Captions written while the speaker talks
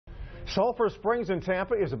Sulphur Springs in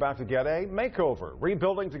Tampa is about to get a makeover.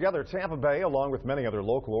 Rebuilding Together Tampa Bay, along with many other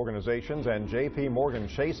local organizations, and JPMorgan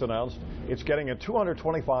Chase announced it's getting a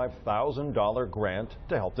 $225,000 grant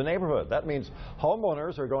to help the neighborhood. That means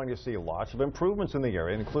homeowners are going to see lots of improvements in the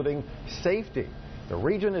area, including safety. The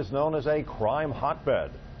region is known as a crime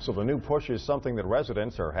hotbed, so the new push is something that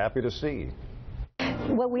residents are happy to see.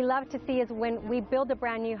 What we love to see is when we build a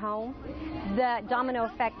brand new home, the domino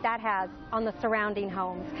effect that has on the surrounding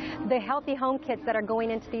homes. The healthy home kits that are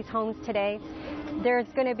going into these homes today, there's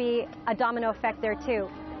going to be a domino effect there too.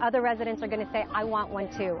 Other residents are going to say, I want one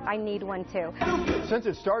too, I need one too. Since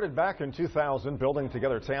it started back in 2000, Building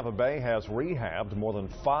Together Tampa Bay has rehabbed more than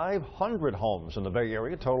 500 homes in the Bay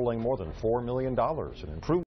Area, totaling more than $4 million in improvements.